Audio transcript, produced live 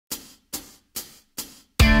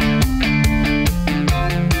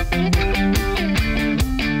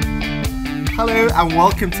Hello and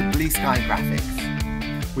welcome to Blue Sky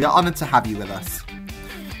Graphics. We are honoured to have you with us.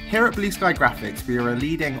 Here at Blue Sky Graphics, we are a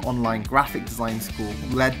leading online graphic design school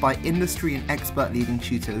led by industry and expert leading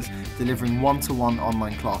tutors delivering one-to-one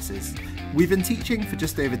online classes. We've been teaching for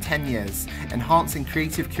just over 10 years, enhancing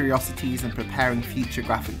creative curiosities and preparing future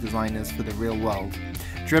graphic designers for the real world.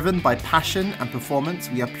 Driven by passion and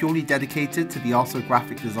performance, we are purely dedicated to the art of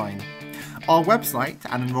graphic design. Our website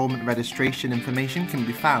and enrolment registration information can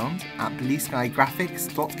be found at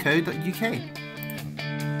blueskygraphics.co.uk.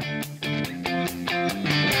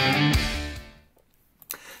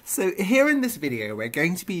 So here in this video we're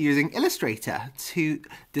going to be using Illustrator to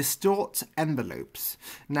distort envelopes.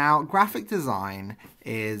 Now graphic design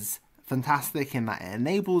is fantastic in that it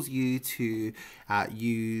enables you to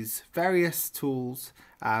use various tools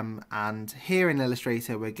and here in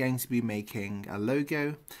Illustrator we're going to be making a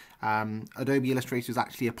logo. Adobe Illustrator is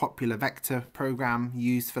actually a popular vector program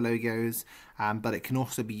used for logos, but it can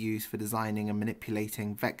also be used for designing and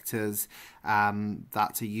manipulating vectors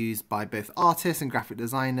that are used by both artists and graphic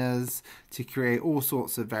designers to create all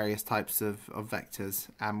sorts of various types of vectors.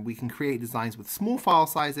 We can create designs with small file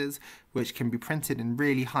sizes which can be printed in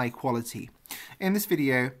really high quality. In this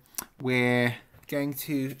video we're going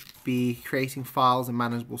to be creating files in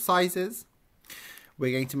manageable sizes.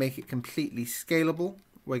 We're going to make it completely scalable.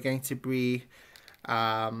 We're going to be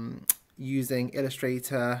using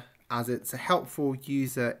Illustrator as it's a helpful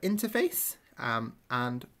user interface,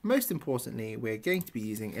 and most importantly we're going to be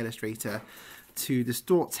using Illustrator to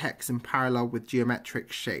distort text in parallel with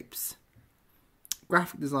geometric shapes.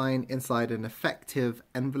 Graphic design inside an effective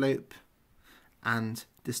envelope and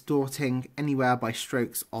distorting anywhere by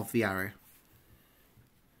strokes of the arrow.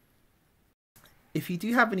 If you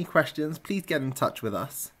do have any questions, please get in touch with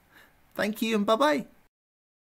us. Thank you and bye-bye.